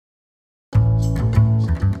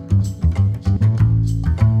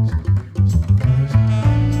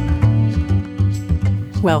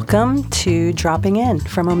Welcome to Dropping In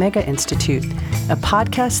from Omega Institute, a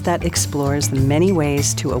podcast that explores the many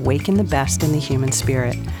ways to awaken the best in the human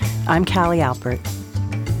spirit. I'm Callie Alpert.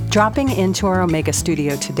 Dropping into our Omega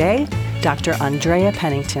studio today, Dr. Andrea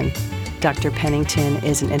Pennington. Dr. Pennington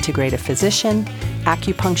is an integrative physician,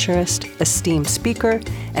 acupuncturist, esteemed speaker,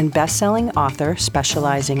 and best-selling author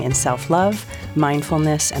specializing in self-love,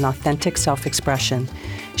 mindfulness, and authentic self-expression.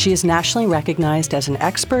 She is nationally recognized as an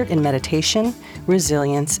expert in meditation,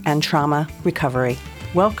 resilience, and trauma recovery.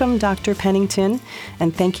 Welcome, Dr. Pennington,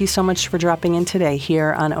 and thank you so much for dropping in today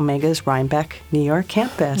here on Omega's Rhinebeck, New York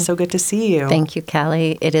campus. So good to see you. Thank you,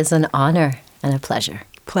 Callie. It is an honor and a pleasure.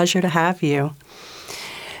 Pleasure to have you.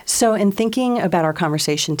 So in thinking about our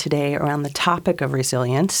conversation today around the topic of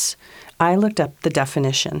resilience, I looked up the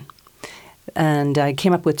definition, and I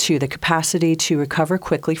came up with two: the capacity to recover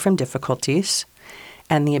quickly from difficulties,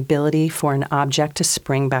 and the ability for an object to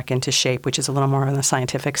spring back into shape, which is a little more on the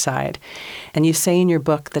scientific side. And you say in your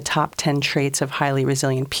book, The Top 10 Traits of Highly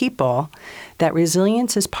Resilient People, that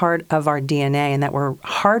resilience is part of our DNA and that we're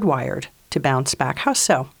hardwired to bounce back. How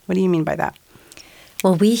so? What do you mean by that?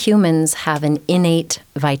 Well, we humans have an innate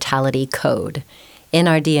vitality code. In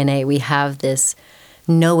our DNA, we have this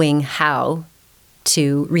knowing how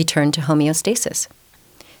to return to homeostasis.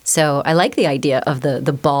 So I like the idea of the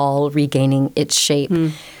ball regaining its shape.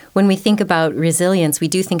 When we think about resilience, we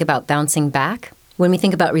do think about bouncing back. When we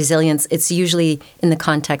think about resilience, it's usually in the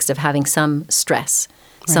context of having some stress,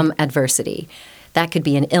 some adversity. That could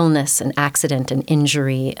be an illness, an accident, an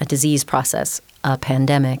injury, a disease process, a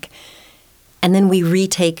pandemic. And then we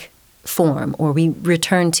retake form, or we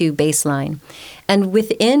return to baseline. And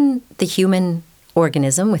within the human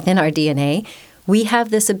organism, within our DNA, we have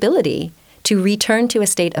this ability to return to a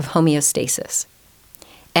state of homeostasis.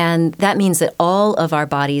 And that means that all of our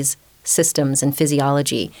body's systems and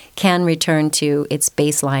physiology can return to its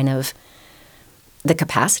baseline of the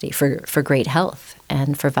capacity for great health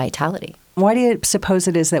and for vitality. Why do you suppose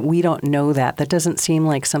it is that we don't know that? That doesn't seem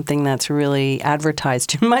like something that's really advertised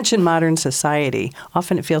too much in modern society.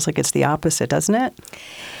 Often it feels like it's the opposite, doesn't it?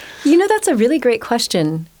 You know, that's a really great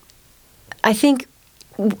question. I think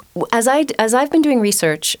as I've been doing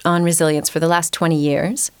research on resilience for the last 20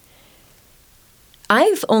 years,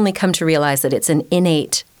 I've only come to realize that it's an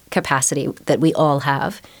innate capacity that we all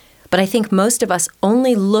have. But I think most of us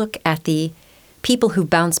only look at the people who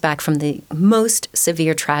bounce back from the most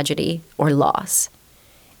severe tragedy or loss,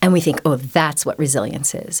 and we think, oh, that's what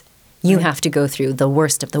resilience is. You have to go through the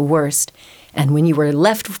worst of the worst, and when you were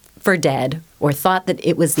left for dead or thought that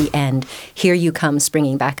it was the end, here you come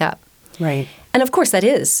springing back up. Right. And of course that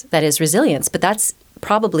is resilience, but that's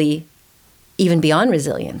probably even beyond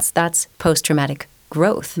resilience. That's post-traumatic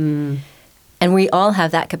growth. And we all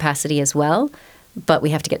have that capacity as well, but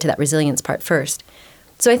we have to get to that resilience part first.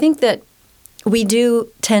 So I think that we do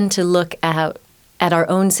tend to look at our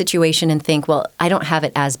own situation and think, well, I don't have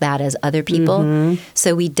it as bad as other people.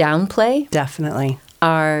 So we downplay Definitely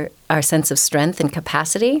our sense of strength and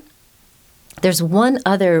capacity. There's one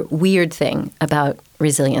other weird thing about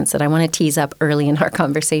resilience that I want to tease up early in our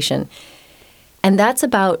conversation, and that's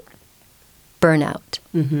about burnout.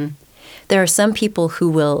 There are some people who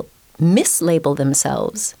will mislabel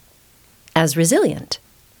themselves as resilient,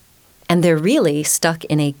 and they're really stuck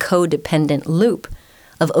in a codependent loop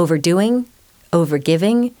of overdoing,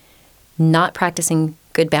 overgiving, not practicing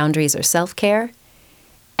good boundaries or self-care,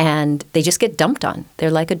 and they just get dumped on.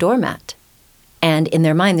 They're like a doormat. And in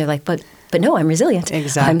their mind, they're like, but no, I'm resilient.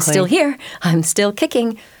 Exactly. I'm still here. I'm still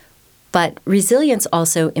kicking. But resilience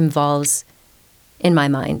also involves, in my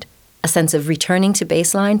mind, a sense of returning to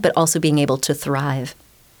baseline, but also being able to thrive.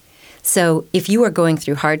 So if you are going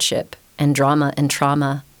through hardship and drama and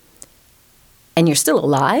trauma, and you're still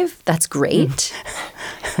alive, that's great.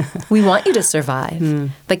 We want you to survive.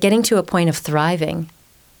 But getting to a point of thriving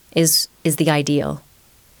is the ideal,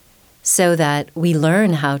 so that we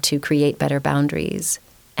learn how to create better boundaries,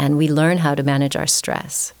 and we learn how to manage our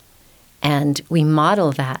stress, and we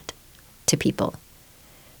model that to people.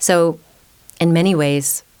 So in many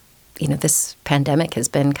ways, you know, this pandemic has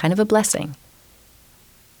been kind of a blessing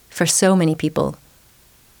for so many people.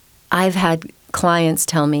 I've had clients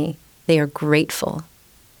tell me they are grateful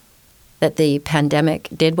that the pandemic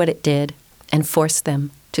did what it did and forced them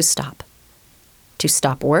to stop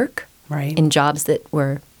work in jobs that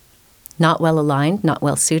were not well aligned, not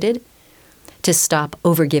well suited, to stop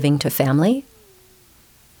overgiving to family,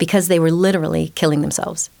 because they were literally killing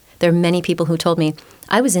themselves. There are many people who told me,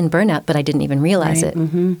 I was in burnout, but I didn't even realize it.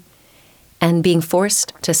 And being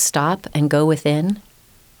forced to stop and go within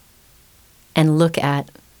and look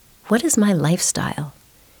at, what is my lifestyle?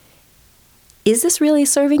 is this really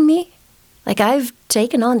serving me? Like, I've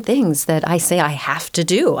taken on things that I say I have to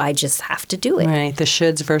do. I just have to do it. Right. The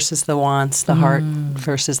shoulds versus the wants, the heart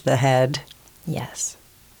versus the head. Yes.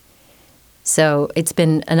 So it's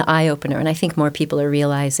been an eye-opener, and I think more people are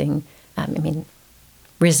realizing,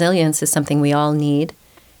 resilience is something we all need,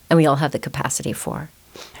 and we all have the capacity for.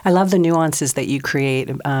 I love the nuances that you create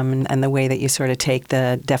and the way that you sort of take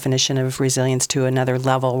the definition of resilience to another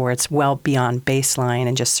level where it's well beyond baseline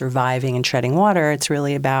and just surviving and treading water. It's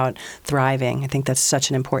really about thriving. I think that's such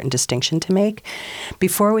an important distinction to make.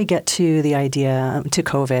 Before we get to the idea, to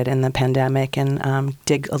COVID and the pandemic and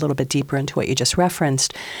dig a little bit deeper into what you just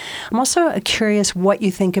referenced, I'm also curious what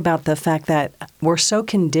you think about the fact that we're so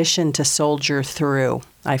conditioned to soldier through,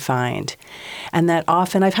 I find. And that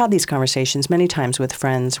often, I've had these conversations many times with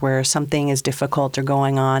friends where something is difficult or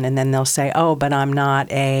going on, and then they'll say, oh, but I'm not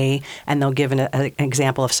and they'll give an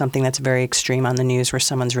example of something that's very extreme on the news where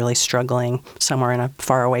someone's really struggling somewhere in a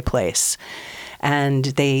faraway place. And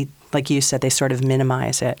they, like you said, they sort of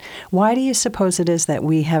minimize it. Why do you suppose it is that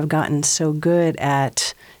we have gotten so good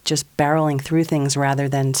at just barreling through things rather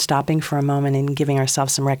than stopping for a moment and giving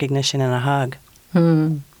ourselves some recognition and a hug?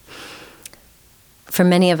 For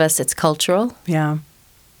many of us, it's cultural. Yeah.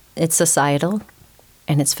 It's societal,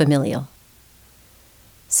 and it's familial.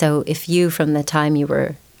 So if you, from the time you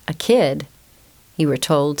were a kid, you were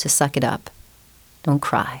told to suck it up, don't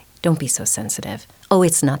cry, don't be so sensitive, oh,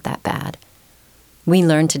 it's not that bad. We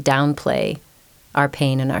learn to downplay our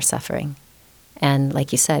pain and our suffering. And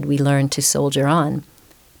like you said, we learn to soldier on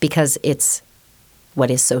because it's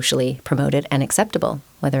what is socially promoted and acceptable,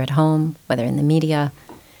 whether at home, whether in the media,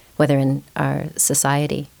 whether in our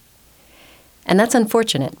society. And that's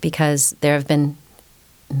unfortunate because there have been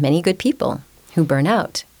many good people who burn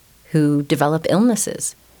out, who develop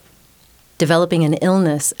illnesses. Developing an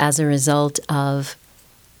illness as a result of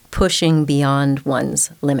pushing beyond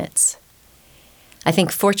one's limits. I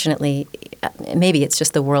think fortunately, maybe it's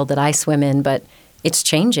just the world that I swim in, but it's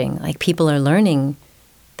changing. Like, people are learning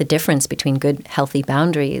the difference between good, healthy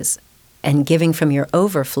boundaries and giving from your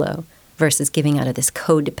overflow versus giving out of this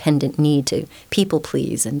codependent need to people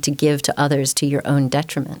please and to give to others to your own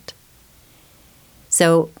detriment.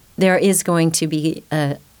 So there is going to be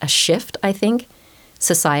a shift, I think,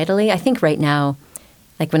 societally. I think right now,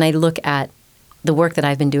 like when I look at the work that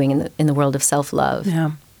I've been doing in the world of self-love,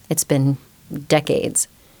 it's been decades.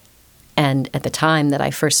 And at the time that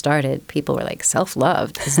I first started, people were like,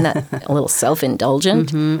 self-love, isn't that a little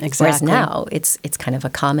self-indulgent? Exactly. Whereas now it's kind of a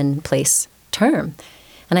commonplace term.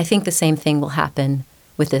 And I think the same thing will happen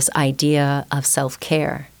with this idea of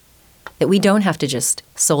self-care, that we don't have to just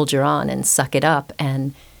soldier on and suck it up.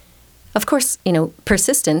 And of course,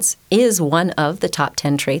 persistence is one of the top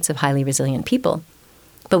 10 traits of highly resilient people.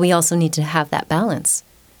 But we also need to have that balance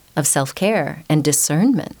of self-care and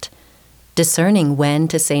discernment, discerning when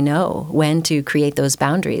to say no, when to create those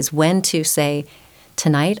boundaries, when to say,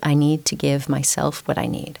 tonight I need to give myself what I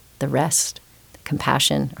need, the rest, the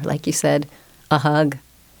compassion, or like you said, a hug,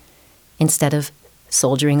 instead of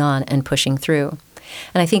soldiering on and pushing through.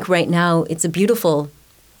 And I think right now it's a beautiful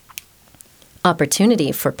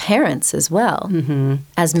opportunity for parents as well,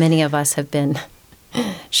 as many of us have been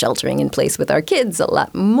sheltering in place with our kids a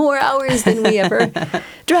lot more hours than we ever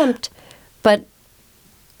dreamt. But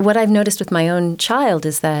what I've noticed with my own child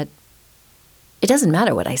is that it doesn't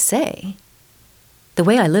matter what I say. The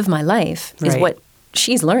way I live my life is what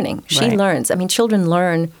she's learning. She learns. I mean, children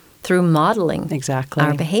learn through modeling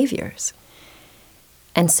our behaviors.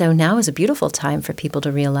 And so now is a beautiful time for people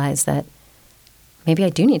to realize that maybe I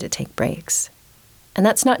do need to take breaks. And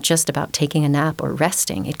that's not just about taking a nap or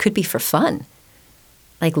resting. It could be for fun.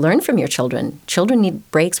 Like, learn from your children. Children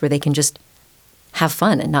need breaks where they can just have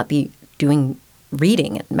fun and not be doing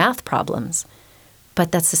reading and math problems.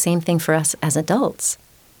 But that's the same thing for us as adults.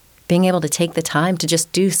 Being able to take the time to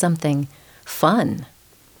just do something fun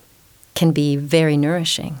can be very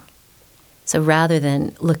nourishing. So rather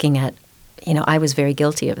than looking at, I was very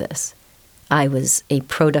guilty of this. I was a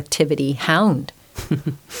productivity hound.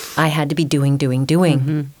 I had to be doing.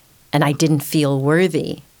 And I didn't feel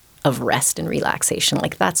worthy of rest and relaxation.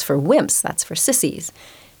 Like, that's for wimps. That's for sissies.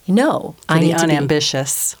 I need to be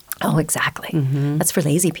unambitious. Oh, exactly. That's for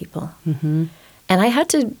lazy people. And I had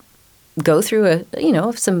to go through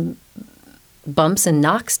some bumps and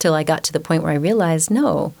knocks till I got to the point where I realized,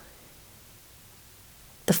 no,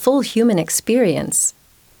 the full human experience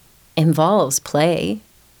involves play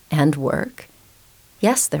and work.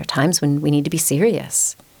 Yes, there are times when we need to be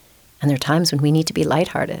serious, and there are times when we need to be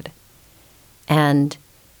lighthearted. And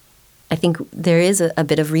I think there is a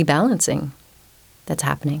bit of rebalancing that's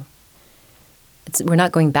happening. We're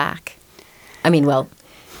not going back. I mean, well,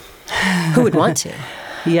 who would want to?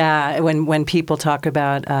 Yeah, when people talk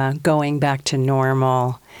about going back to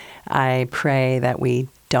normal, I pray that we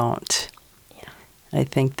don't. Yeah. I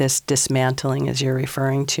think this dismantling, as you're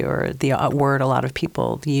referring to, or the word a lot of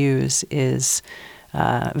people use, is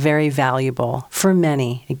very valuable for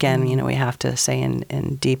many. Again, we have to say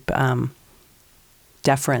in deep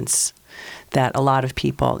deference that a lot of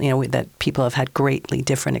people, that people have had greatly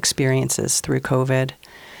different experiences through COVID.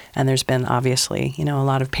 And there's been obviously, a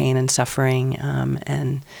lot of pain and suffering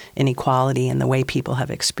and inequality in the way people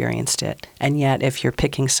have experienced it. And yet, if you're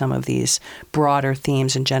picking some of these broader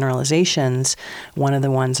themes and generalizations, one of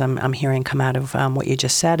the ones I'm hearing come out of what you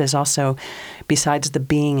just said is also, besides the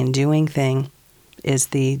being and doing thing, is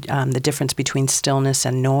the difference between stillness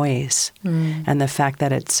and noise, and the fact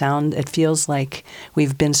that it feels like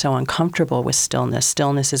we've been so uncomfortable with stillness.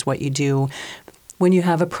 Stillness is what you do when you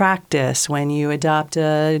have a practice, when you adopt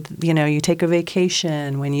you take a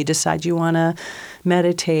vacation, when you decide you want to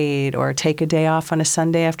meditate or take a day off on a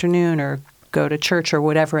Sunday afternoon or go to church or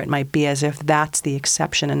whatever it might be, as if that's the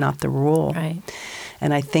exception and not the rule. Right.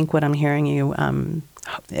 And I think what I'm hearing you, and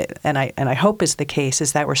I hope is the case,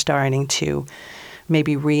 is that we're starting to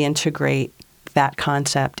maybe reintegrate that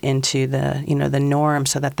concept into the norm,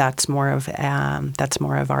 so that that's more of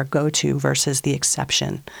our go-to versus the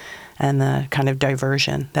exception and the kind of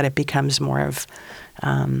diversion, that it becomes more of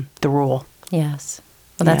the rule. Yes.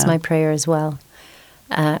 Well, that's my prayer as well.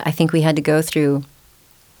 I think we had to go through,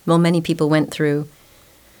 many people went through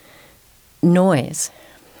noise,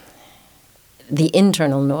 the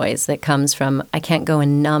internal noise that comes from, I can't go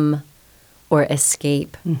and numb or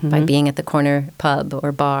escape by being at the corner pub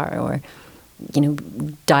or bar or,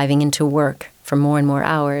 diving into work for more and more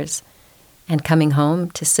hours. And coming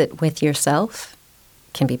home to sit with yourself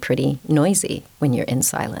can be pretty noisy when you're in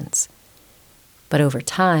silence. But over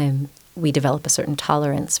time, we develop a certain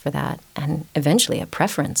tolerance for that and eventually a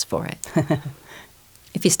preference for it,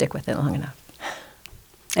 if you stick with it long enough.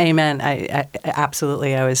 Amen. I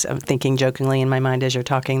absolutely. I was thinking jokingly in my mind as you're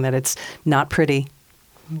talking that it's not pretty,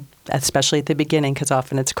 especially at the beginning, because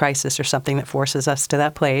often it's crisis or something that forces us to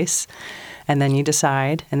that place. And then you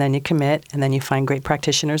decide, and then you commit, and then you find great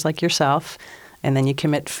practitioners like yourself, and then you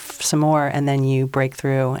commit some more, and then you break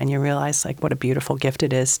through, and you realize what a beautiful gift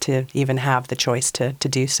it is to even have the choice to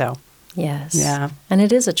do so. Yes. Yeah. And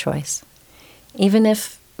it is a choice. Even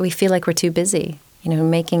if we feel like we're too busy,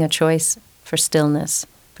 making a choice for stillness,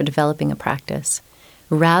 for developing a practice,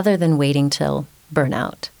 rather than waiting till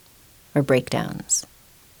burnout or breakdowns.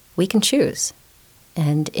 We can choose.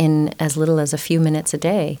 And in as little as a few minutes a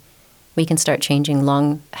day, we can start changing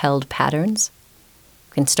long-held patterns.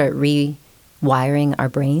 We can start rewiring our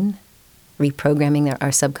brain, reprogramming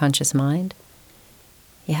our subconscious mind.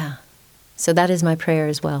 Yeah. So that is my prayer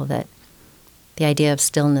as well, that the idea of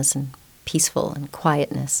stillness and peaceful and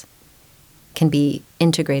quietness can be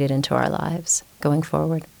integrated into our lives going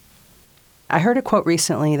forward. I heard a quote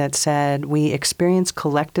recently that said, "We experience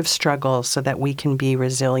collective struggles so that we can be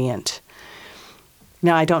resilient."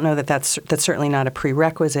 Now, I don't know that that's certainly not a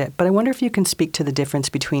prerequisite, but I wonder if you can speak to the difference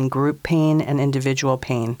between group pain and individual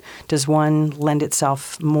pain. Does one lend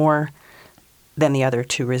itself more than the other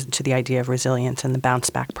to the idea of resilience and the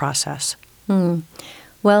bounce-back process?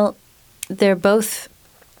 Well, they're both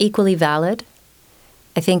equally valid.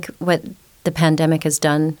 I think what the pandemic has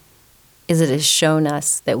done is it has shown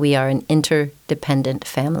us that we are an interdependent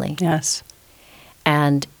family. Yes.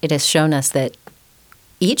 And it has shown us that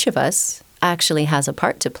each of us actually has a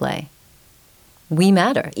part to play. We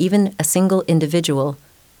matter. Even a single individual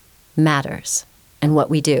matters in what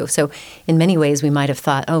we do. So in many ways, we might have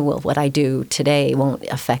thought, oh, well, what I do today won't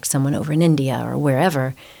affect someone over in India or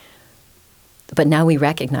wherever. But now we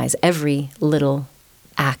recognize every little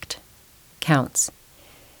act counts.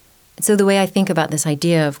 So the way I think about this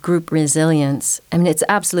idea of group resilience, it's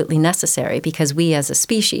absolutely necessary because we as a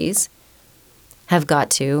species have got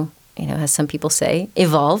to, as some people say,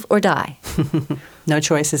 evolve or die. No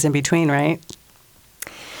choices in between, right?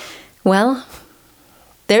 Well,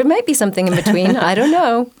 there might be something in between. I don't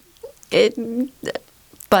know.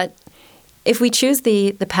 But if we choose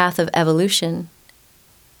the path of evolution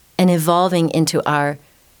and evolving into our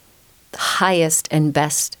highest and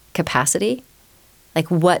best capacity, like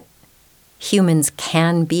what humans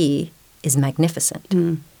can be is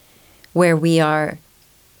magnificent, where we are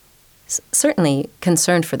certainly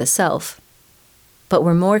concerned for the self, but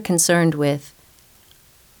we're more concerned with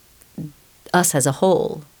us as a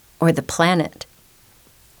whole or the planet.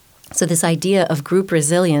 So this idea of group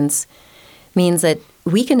resilience means that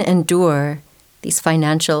we can endure these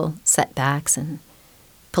financial setbacks and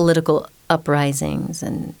political uprisings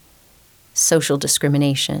and social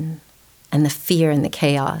discrimination and the fear and the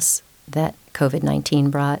chaos that COVID-19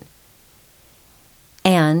 brought.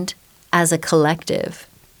 And as a collective,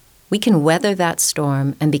 we can weather that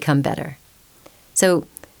storm and become better. So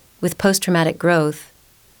with post-traumatic growth,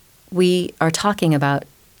 we are talking about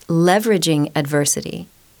leveraging adversity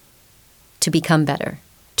to become better,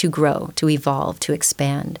 to grow, to evolve, to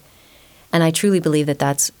expand. And I truly believe that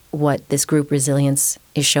that's what this group Resilience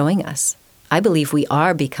is showing us. I believe we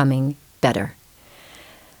are becoming better.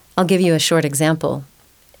 I'll give you a short example.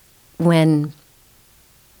 When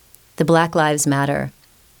the Black Lives Matter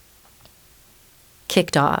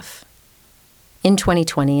kicked off in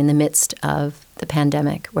 2020 in the midst of the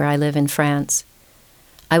pandemic, where I live in France,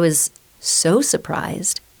 I was so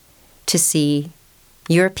surprised to see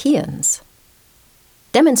Europeans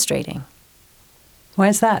demonstrating. Why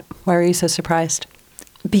is that? Why are you so surprised?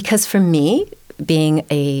 Because for me, being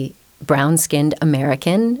a brown-skinned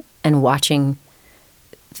American and watching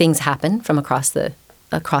things happen from across the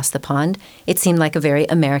pond, it seemed like a very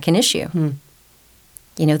American issue.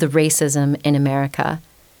 You know, the racism in America,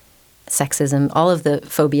 sexism, all of the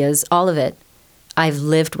phobias, all of it, I've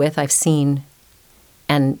lived with, I've seen,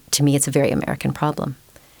 and to me it's a very American problem.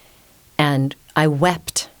 And I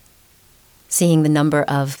wept seeing the number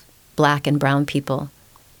of Black and brown people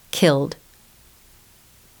killed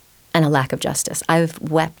and a lack of justice. I've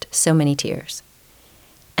wept so many tears.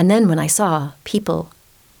 And then when I saw people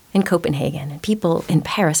in Copenhagen and people in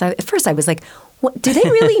Paris, at first I was like, what, do they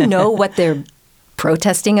really know what they're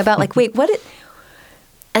protesting about? Like, wait, what?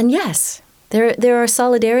 And yes, there are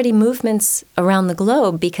solidarity movements around the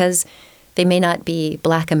globe because they may not be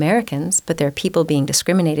Black Americans, but they're people being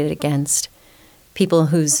discriminated against, people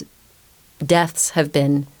whose deaths have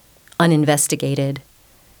been uninvestigated,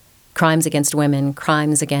 crimes against women,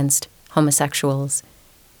 crimes against homosexuals.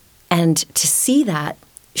 And to see that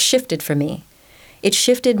shifted for me. It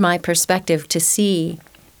shifted my perspective to see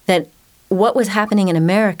that what was happening in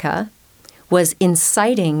America was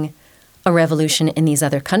inciting a revolution in these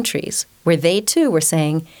other countries, where they too were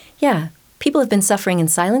saying, yeah, people have been suffering in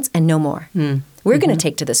silence and no more. We're going to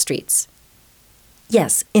take to the streets.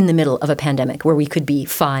 Yes, in the middle of a pandemic where we could be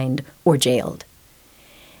fined or jailed.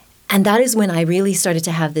 And that is when I really started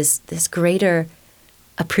to have this greater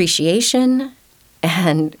appreciation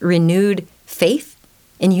and renewed faith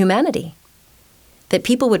in humanity, that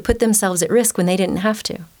people would put themselves at risk when they didn't have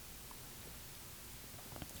to.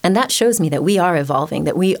 And that shows me that we are evolving,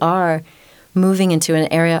 that we are moving into an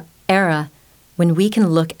era when we can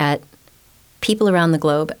look at people around the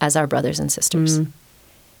globe as our brothers and sisters.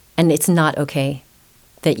 And it's not okay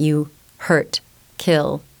that you hurt,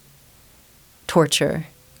 kill, torture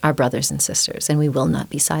our brothers and sisters, and we will not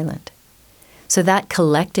be silent. So that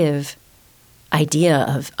collective idea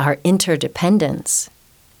of our interdependence,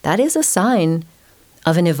 that is a sign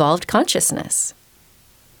of an evolved consciousness.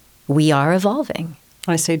 We are evolving.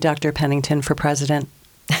 I say Dr. Pennington for president.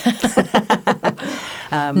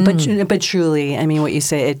 But truly, I mean, what you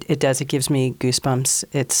say, it does. It gives me goosebumps.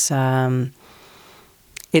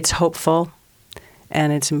 It's hopeful,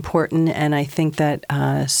 and it's important. And I think that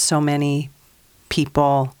so many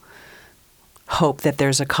people hope that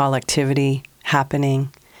there's a collectivity happening,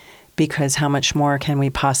 because how much more can we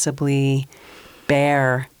possibly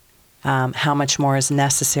bear? How much more is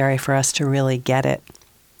necessary for us to really get it?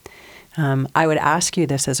 I would ask you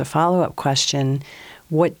this as a follow-up question.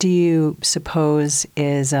 What do you suppose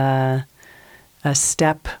is a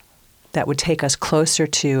step that would take us closer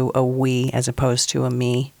to a we as opposed to a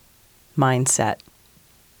me mindset?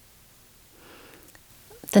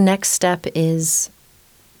 The next step is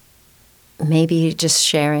maybe just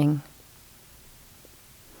sharing.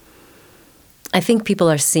 I think people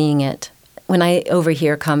are seeing it. When I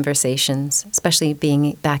overhear conversations, especially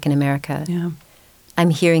being back in America, I'm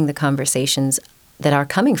hearing the conversations that are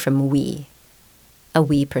coming from we, a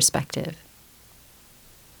we perspective.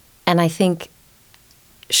 And I think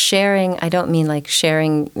sharing, I don't mean like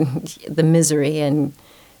sharing the misery and,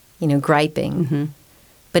 griping.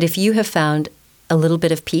 But if you have found a little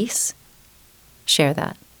bit of peace, share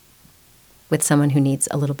that with someone who needs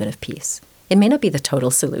a little bit of peace. It may not be the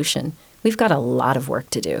total solution. We've got a lot of work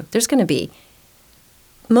to do. There's going to be,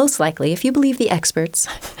 most likely, if you believe the experts,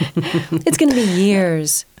 it's going to be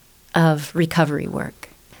years of recovery work.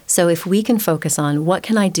 So if we can focus on what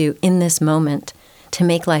can I do in this moment to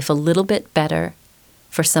make life a little bit better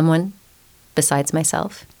for someone besides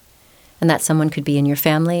myself, and that someone could be in your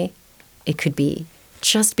family, it could be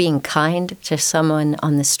just being kind to someone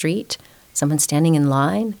on the street, someone standing in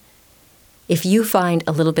line. If you find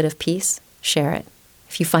a little bit of peace, share it.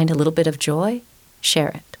 If you find a little bit of joy, share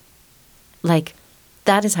it. Like,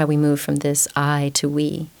 that is how we move from this I to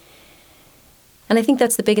we. And I think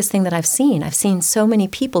that's the biggest thing that I've seen. I've seen so many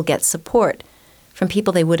people get support from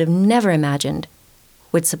people they would have never imagined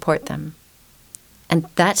would support them. And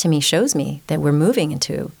that to me shows me that we're moving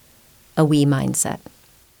into a we mindset.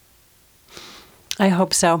 I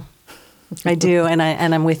hope so. I do, and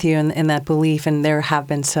I'm with you in that belief. And there have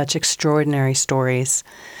been such extraordinary stories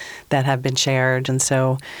that have been shared, and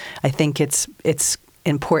so I think it's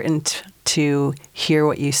important to hear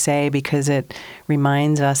what you say, because it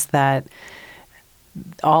reminds us that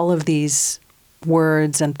all of these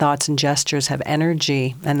words and thoughts and gestures have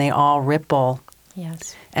energy, and they all ripple.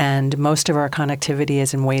 Yes. And most of our connectivity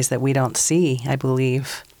is in ways that we don't see, I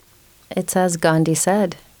believe. It's as Gandhi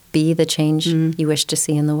said, be the change you wish to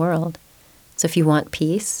see in the world. So if you want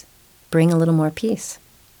peace, bring a little more peace.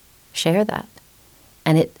 Share that.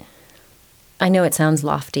 And I know it sounds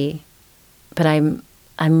lofty, but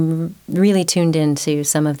I'm really tuned into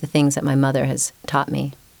some of the things that my mother has taught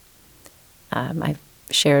me. I've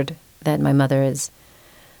shared that my mother is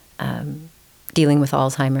dealing with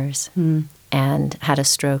Alzheimer's and had a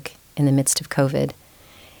stroke in the midst of COVID.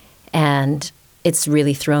 And it's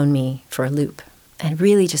really thrown me for a loop. And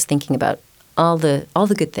really just thinking about all the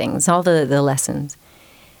good things, all the lessons.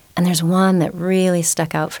 And there's one that really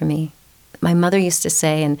stuck out for me. My mother used to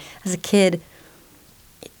say, and as a kid,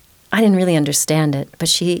 I didn't really understand it, but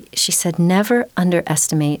she said, never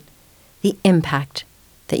underestimate the impact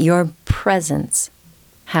that your presence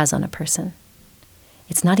has on a person.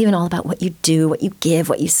 It's not even all about what you do, what you give,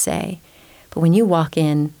 what you say. But when you walk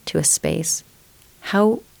into a space,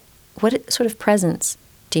 what sort of presence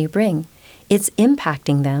do you bring? It's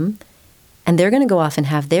impacting them, and they're going to go off and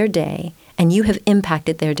have their day, and you have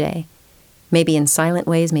impacted their day, maybe in silent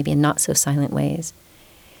ways, maybe in not so silent ways.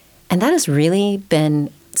 And that has really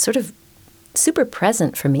been sort of super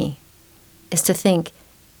present for me, is to think,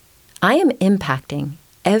 I am impacting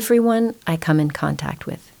everyone I come in contact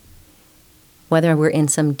with. Whether we're in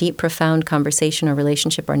some deep, profound conversation or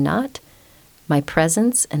relationship or not, my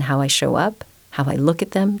presence and how I show up, how I look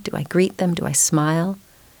at them, do I greet them, do I smile?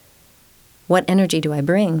 What energy do I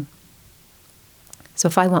bring? So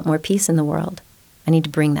if I want more peace in the world, I need to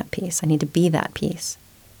bring that peace. I need to be that peace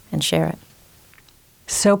and share it.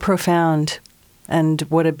 So profound. And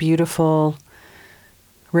what a beautiful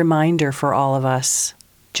reminder for all of us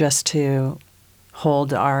just to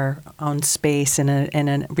hold our own space in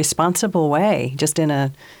a responsible way, just in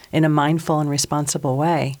a mindful and responsible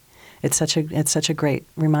way. It's such a great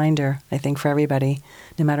reminder, I think, for everybody,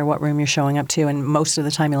 no matter what room you're showing up to. And most of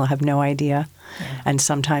the time you'll have no idea. Yeah. And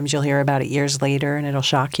sometimes you'll hear about it years later and it'll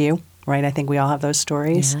shock you, right? I think we all have those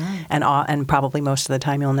stories. Yeah. And probably most of the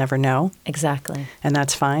time you'll never know. Exactly. And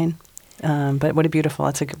that's fine. But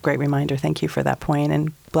that's a great reminder. Thank you for that point,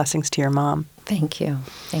 and blessings to your mom. Thank you.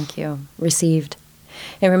 Thank you. Received.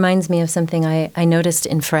 It reminds me of something I noticed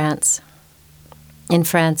in France. In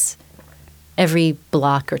France, every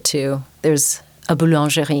block or two, there's a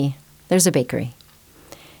boulangerie, there's a bakery.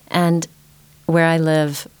 And where I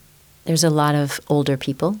live, there's a lot of older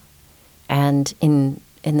people. And in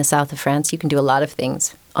the south of France, you can do a lot of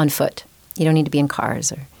things on foot. You don't need to be in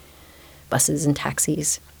cars or buses and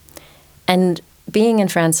taxis. And being in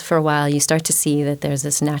France for a while, you start to see that there's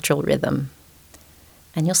this natural rhythm.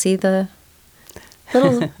 And you'll see the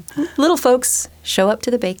little folks show up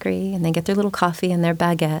to the bakery and they get their little coffee and their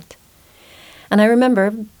baguette. And I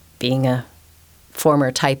remember being a former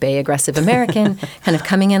type A aggressive American, kind of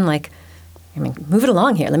coming in like, move it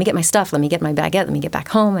along here. Let me get my stuff. Let me get my baguette. Let me get back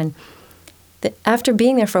home. And after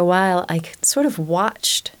being there for a while, I sort of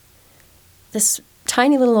watched this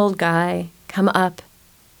tiny little old guy come up.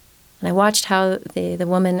 And I watched how the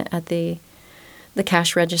woman at the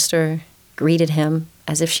cash register greeted him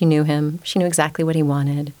as if she knew him. She knew exactly what he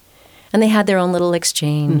wanted. And they had their own little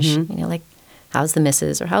exchange, like, how's the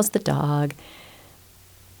missus or how's the dog?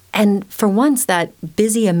 And for once, that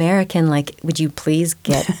busy American, like, would you please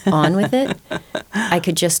get on with it? I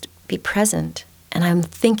could just be present. And I'm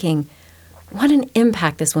thinking, what an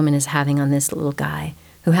impact this woman is having on this little guy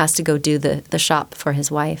who has to go do the shop for his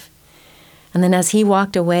wife. And then as he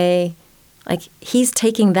walked away, like, he's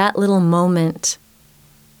taking that little moment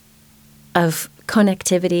of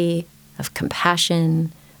connectivity, of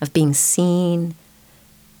compassion, of being seen,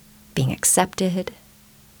 being accepted.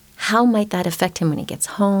 How might that affect him when he gets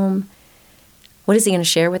home? What is he going to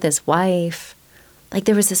share with his wife? Like,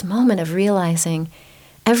 there was this moment of realizing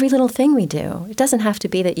every little thing we do, it doesn't have to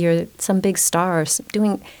be that you're some big star.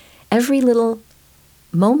 Doing every little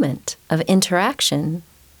moment of interaction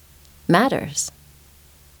matters.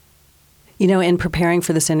 You know, in preparing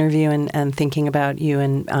for this interview and thinking about you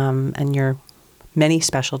and your many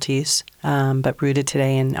specialties, but rooted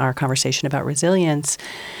today in our conversation about resilience,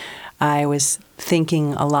 I was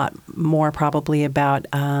thinking a lot more probably about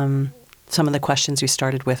some of the questions we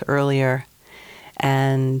started with earlier,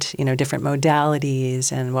 and different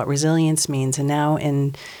modalities and what resilience means. And now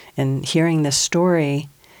in hearing this story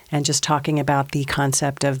and just talking about the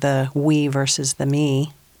concept of the we versus the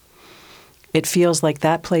me, it feels like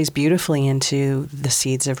that plays beautifully into the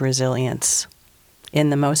seeds of resilience in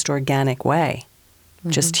the most organic way,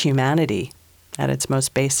 just humanity at its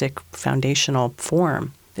most basic foundational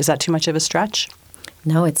form. Is that too much of a stretch?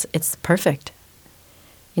 No, it's perfect.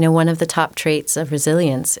 One of the top traits of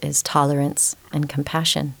resilience is tolerance and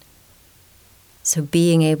compassion. So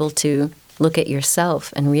being able to look at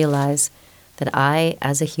yourself and realize that I,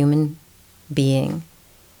 as a human being,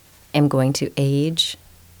 am going to age,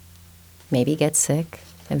 maybe get sick,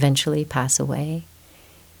 eventually pass away.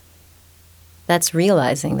 That's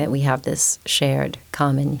realizing that we have this shared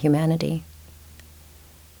common humanity.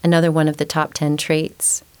 Another one of the top 10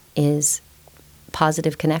 traits is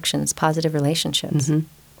positive connections, positive relationships. Mm-hmm.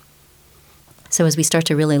 So as we start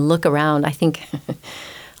to really look around, I think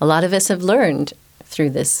a lot of us have learned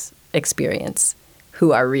through this experience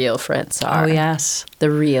who our real friends are. Oh, yes. The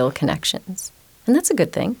real connections. And that's a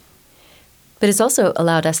good thing. But it's also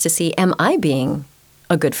allowed us to see, am I being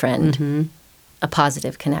a good friend, a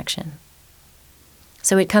positive connection?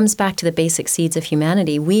 So it comes back to the basic seeds of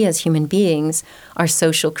humanity. We as human beings are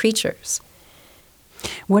social creatures.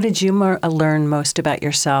 What did you learn most about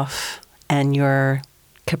yourself and your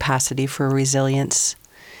capacity for resilience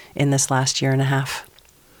in this last year and a half?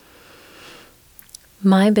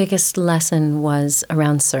 My biggest lesson was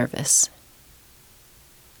around service.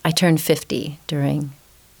 I turned 50 during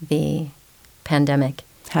the pandemic.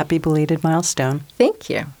 Happy belated milestone. Thank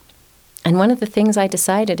you. And one of the things I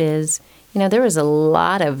decided is, there was a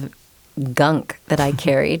lot of gunk that I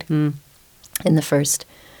carried in the first,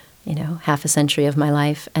 half a century of my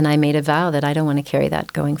life. And I made a vow that I don't want to carry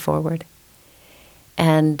that going forward.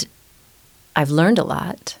 And I've learned a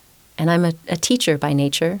lot. And I'm a teacher by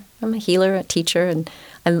nature. I'm a healer, a teacher, and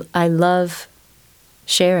I love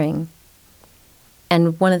sharing.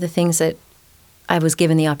 And one of the things that I was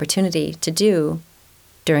given the opportunity to do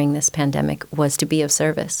during this pandemic was to be of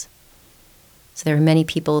service. So there are many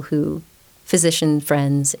people physician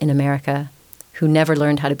friends in America who never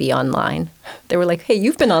learned how to be online. They were like, hey,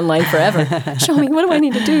 you've been online forever. Show me, what do I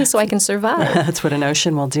need to do so I can survive? That's what an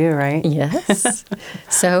ocean will do, right? Yes.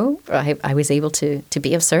 So I was able to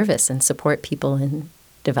be of service and support people in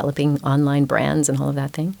developing online brands and all of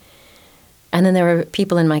that thing. And then there were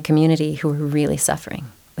people in my community who were really suffering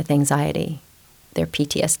with anxiety. Their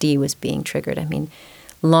PTSD was being triggered. I mean,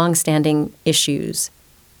 long-standing issues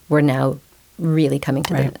were now really coming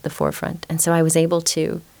to the forefront. And so I was able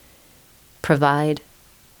to provide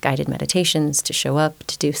guided meditations, to show up,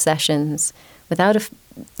 to do sessions without,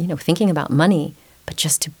 thinking about money, but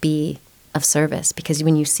just to be of service. Because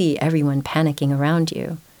when you see everyone panicking around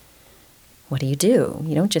you, what do?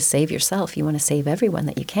 You don't just save yourself. You want to save everyone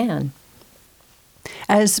that you can.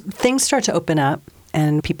 As things start to open up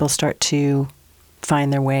and people start to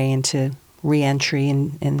find their way into re-entry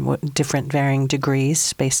in different varying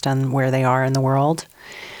degrees based on where they are in the world,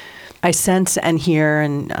 I sense and hear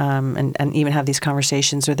and even have these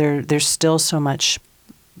conversations where there's still so much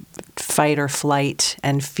fight or flight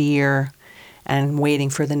and fear and waiting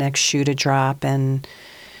for the next shoe to drop and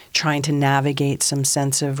trying to navigate some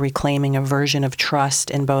sense of reclaiming a version of trust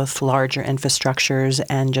in both larger infrastructures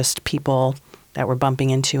and just people that we're bumping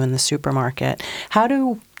into in the supermarket. How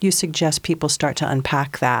do you suggest people start to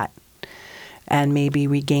unpack that and maybe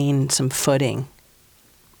regain some footing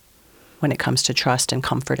when it comes to trust and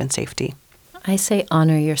comfort and safety? I say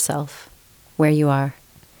honor yourself where you are.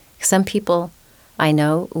 Some people I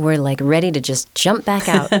know were like ready to just jump back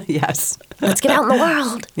out. Yes. Let's get out in the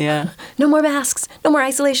world. Yeah. No more masks. No more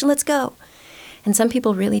isolation. Let's go. And some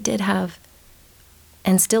people really did have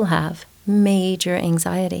and still have major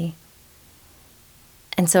anxiety.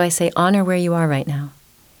 And so I say honor where you are right now.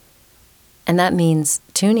 And that means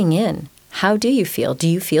tuning in. How do you feel? Do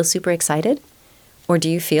you feel super excited? Or do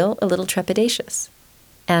you feel a little trepidatious?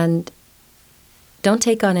 And don't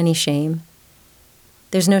take on any shame.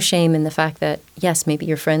 There's no shame in the fact that, yes, maybe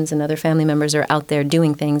your friends and other family members are out there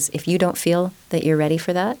doing things. If you don't feel that you're ready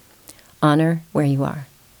for that, honor where you are.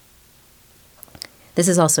 This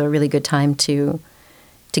is also a really good time to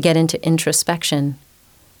get into introspection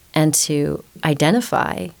and to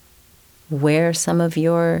identify where some of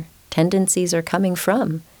your tendencies are coming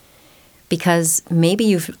from. Because maybe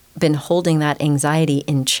you've been holding that anxiety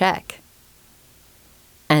in check.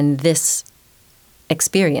 And this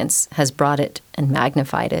experience has brought it and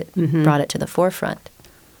magnified it, brought it to the forefront.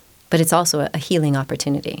 But it's also a healing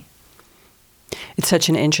opportunity. It's such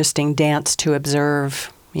an interesting dance to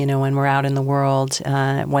observe, when we're out in the world,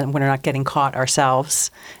 when we're not getting caught ourselves,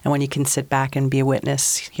 and when you can sit back and be a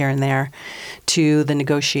witness here and there to the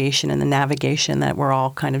negotiation and the navigation that we're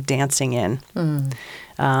all kind of dancing in,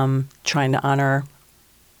 trying to honor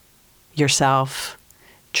yourself,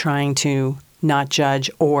 trying to not judge,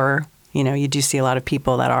 or, you do see a lot of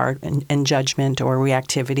people that are in judgment or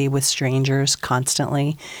reactivity with strangers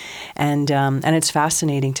constantly. And it's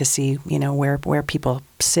fascinating to see, where people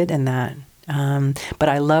sit in that. But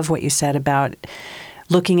I love what you said about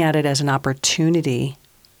looking at it as an opportunity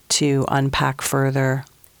to unpack further.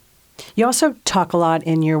 You also talk a lot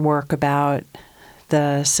in your work about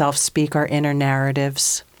the self-speak, our inner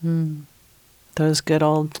narratives, those good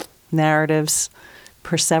old narratives,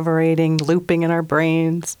 perseverating, looping in our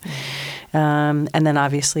brains. And then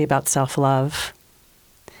obviously about self-love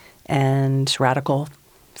and radical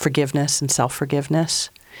forgiveness and self-forgiveness.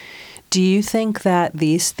 Do you think that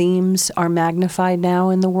these themes are magnified now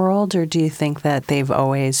in the world, or do you think that they've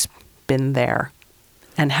always been there?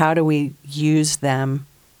 And how do we use them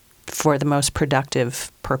for the most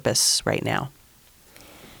productive purpose right now?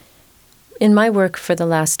 In my work for the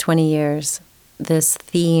last 20 years, this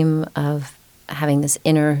theme of having this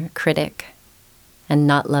inner critic and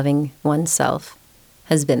not loving oneself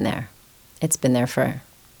has been there. It's been there for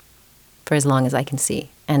as long as I can see.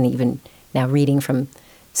 And even now reading from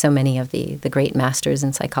so many of the great masters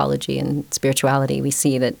in psychology and spirituality, we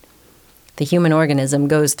see that the human organism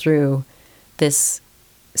goes through this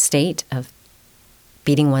state of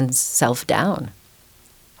beating oneself down.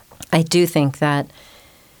 I do think that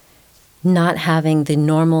not having the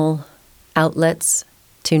normal outlets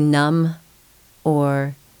to numb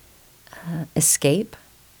or escape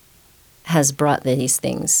has brought these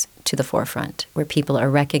things to the forefront, where people are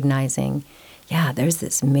recognizing, there's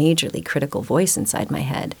this majorly critical voice inside my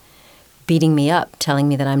head beating me up, telling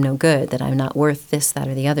me that I'm no good, that I'm not worth this, that,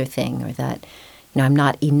 or the other thing, or that, I'm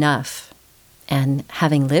not enough. And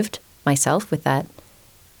having lived myself with that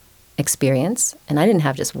experience, and I didn't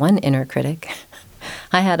have just one inner critic.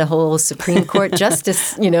 I had a whole Supreme Court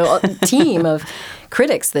justice, team of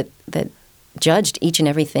critics that judged each and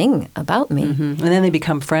everything about me. Mm-hmm. And then they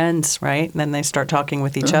become friends, right? And then they start talking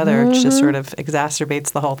with each other. It just sort of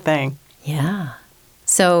exacerbates the whole thing. Yeah.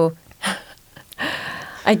 So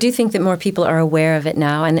I do think that more people are aware of it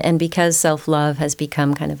now. And because self-love has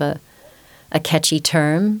become kind of a catchy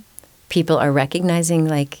term, people are recognizing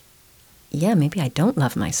maybe I don't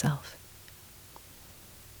love myself.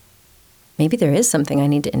 Maybe there is something I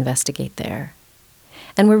need to investigate there.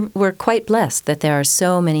 And we're quite blessed that there are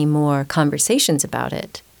so many more conversations about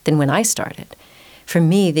it than when I started. For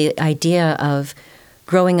me, the idea of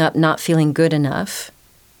growing up not feeling good enough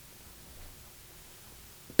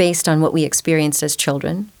based on what we experienced as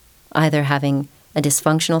children, either having a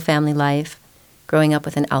dysfunctional family life, growing up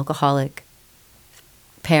with an alcoholic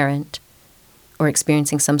parent, or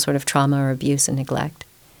experiencing some sort of trauma or abuse and neglect.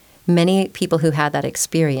 Many people who had that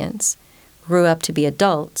experience grew up to be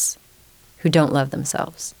adults who don't love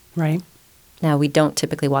themselves. Right. Now, we don't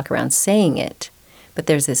typically walk around saying it, but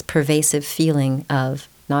there's this pervasive feeling of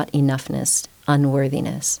not enoughness,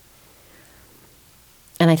 unworthiness.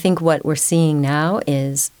 And I think what we're seeing now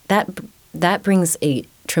is that brings a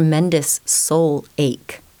tremendous soul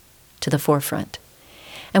ache to the forefront.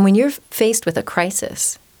 And when you're faced with a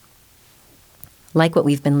crisis, like what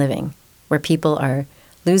we've been living, where people are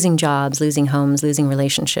losing jobs, losing homes, losing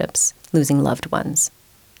relationships, losing loved ones,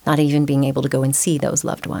 not even being able to go and see those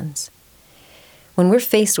loved ones. When we're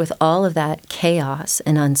faced with all of that chaos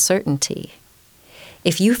and uncertainty,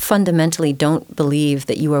 if you fundamentally don't believe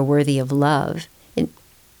that you are worthy of love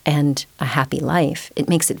and a happy life, it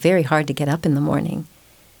makes it very hard to get up in the morning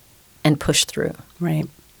and push through. Right.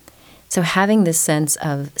 So having this sense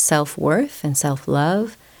of self-worth and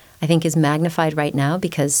self-love, I think, is magnified right now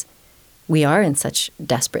because we are in such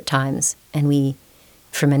desperate times, and we,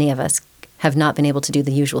 for many of us, have not been able to do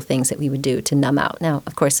the usual things that we would do to numb out. Now,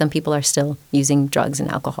 of course, some people are still using drugs and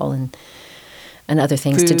alcohol and other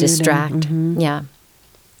things to distract. Yeah.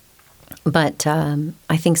 But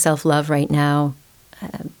I think self-love right now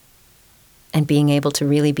and being able to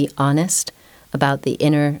really be honest about the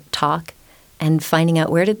inner talk and finding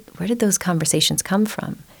out where did those conversations come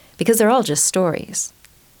from? Because they're all just stories.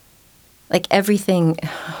 Like everything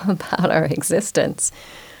about our existence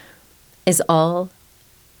is all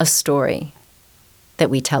a story that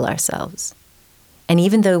we tell ourselves. And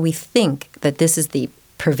even though we think that this is the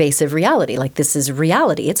pervasive reality, like this is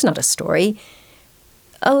reality, it's not a story.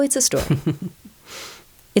 Oh, it's a story.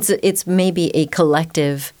 It's maybe a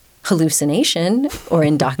collective hallucination or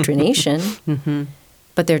indoctrination,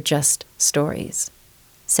 but they're just stories.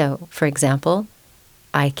 So, for example,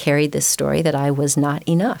 I carried this story that I was not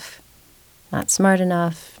enough, not smart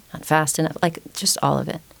enough, not fast enough, like just all of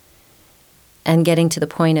it. And getting to the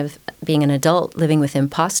point of being an adult living with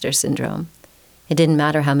imposter syndrome, it didn't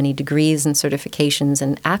matter how many degrees and certifications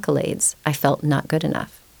and accolades, I felt not good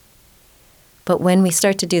enough. But when we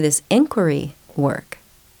start to do this inquiry work,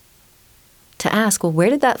 to ask, well, where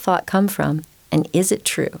did that thought come from, and is it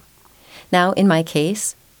true? Now, in my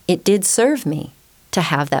case, it did serve me to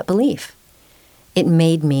have that belief. It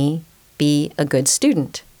made me be a good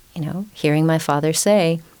student. Hearing my father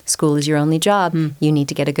say, school is your only job, you need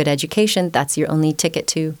to get a good education, that's your only ticket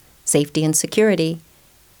to safety and security.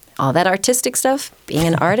 All that artistic stuff, being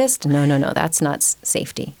an artist, no, that's not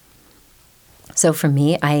safety. So for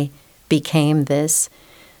me, I became this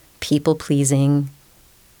people-pleasing,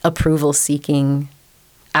 approval-seeking,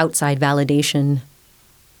 outside validation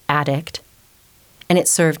addict. And it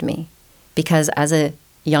served me because as a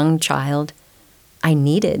young child, I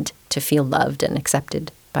needed to feel loved and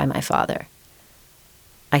accepted by my father.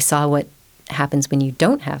 I saw what happens when you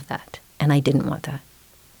don't have that, and I didn't want that.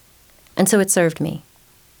 And so it served me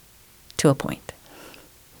to a point.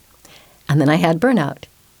 And then I had burnout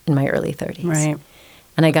in my early 30s. Right.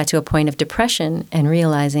 And I got to a point of depression and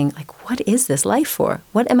realizing, like, what is this life for?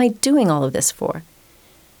 What am I doing all of this for?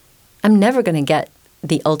 I'm never going to get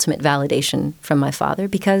the ultimate validation from my father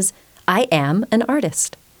because I am an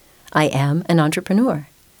artist. I am an entrepreneur.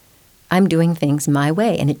 I'm doing things my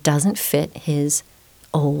way, and it doesn't fit his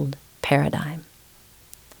old paradigm.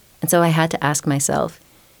 And so I had to ask myself,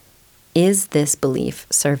 is this belief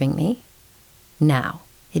serving me now?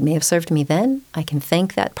 It may have served me then. I can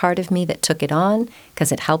thank that part of me that took it on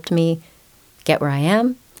because it helped me get where I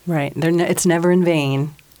am. Right. It's never in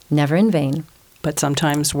vain. Never in vain. But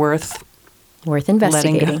sometimes worth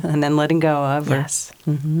investigating. And then letting go of. Yes.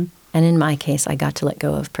 And in my case, I got to let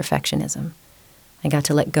go of perfectionism. I got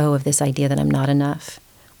to let go of this idea that I'm not enough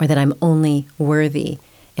or that I'm only worthy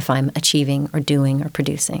if I'm achieving or doing or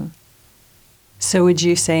producing. So would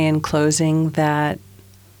you say in closing that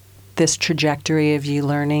this trajectory of you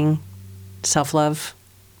learning self-love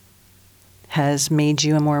has made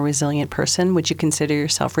you a more resilient person? Would you consider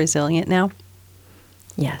yourself resilient now?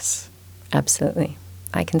 Yes, absolutely.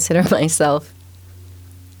 I consider myself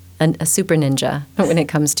a super ninja when it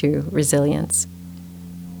comes to resilience.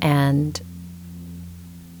 And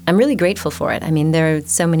I'm really grateful for it. I mean, there are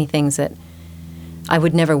so many things that I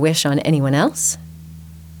would never wish on anyone else,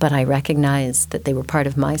 but I recognize that they were part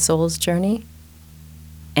of my soul's journey.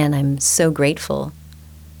 And I'm so grateful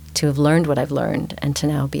to have learned what I've learned and to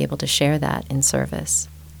now be able to share that in service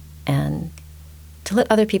and to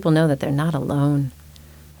let other people know that they're not alone.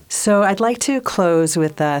 So I'd like to close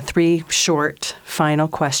with 3 short final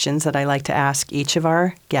questions that I like to ask each of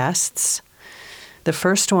our guests. The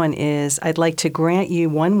first one is, I'd like to grant you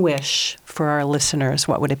one wish for our listeners.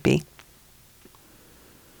 What would it be?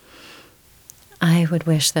 I would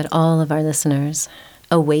wish that all of our listeners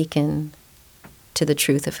awaken to the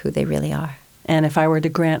truth of who they really are. And if I were to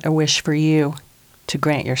grant a wish for you to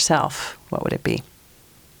grant yourself, what would it be?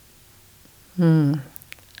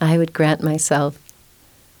 I would grant myself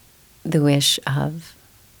the wish of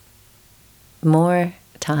more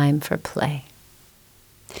time for play.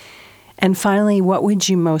 And finally, what would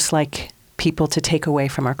you most like people to take away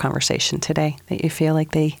from our conversation today that you feel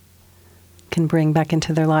like they can bring back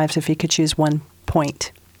into their lives if you could choose one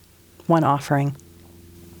point, one offering?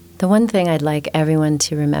 The one thing I'd like everyone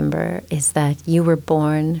to remember is that you were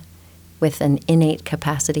born with an innate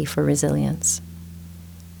capacity for resilience.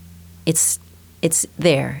 It's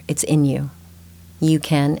there. It's in you. You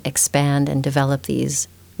can expand and develop these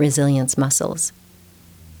resilience muscles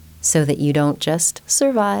so that you don't just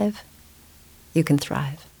survive, you can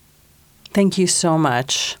thrive. Thank you so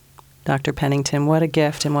much, Dr. Pennington. What a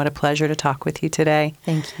gift and what a pleasure to talk with you today.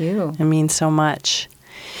 Thank you. It means so much.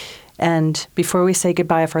 And before we say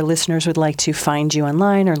goodbye, if our listeners would like to find you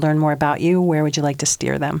online or learn more about you, where would you like to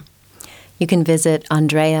steer them? You can visit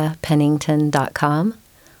AndreaPennington.com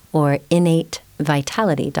or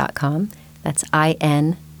InnateVitality.com. That's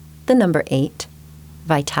IN, the number 8,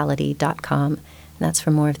 vitality.com. And that's for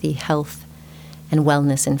more of the health and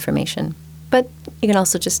wellness information. But you can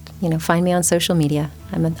also just, find me on social media.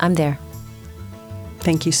 I'm there.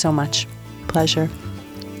 Thank you so much. Pleasure.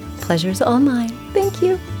 Pleasure's all mine. Thank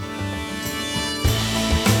you.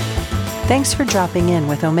 Thanks for dropping in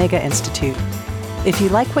with Omega Institute. If you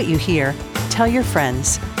like what you hear, tell your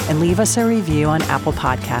friends and leave us a review on Apple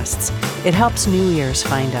Podcasts. It helps new ears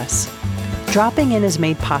find us. Dropping In is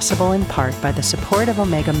made possible in part by the support of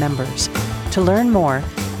Omega members. To learn more,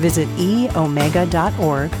 visit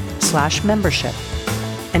eomega.org/membership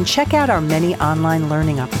and check out our many online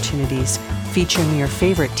learning opportunities featuring your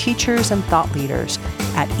favorite teachers and thought leaders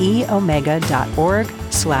at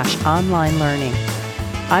eomega.org/online learning.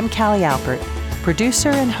 I'm Callie Albert, producer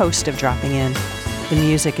and host of Dropping In. The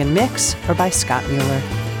music and mix are by Scott Mueller.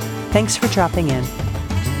 Thanks for dropping in.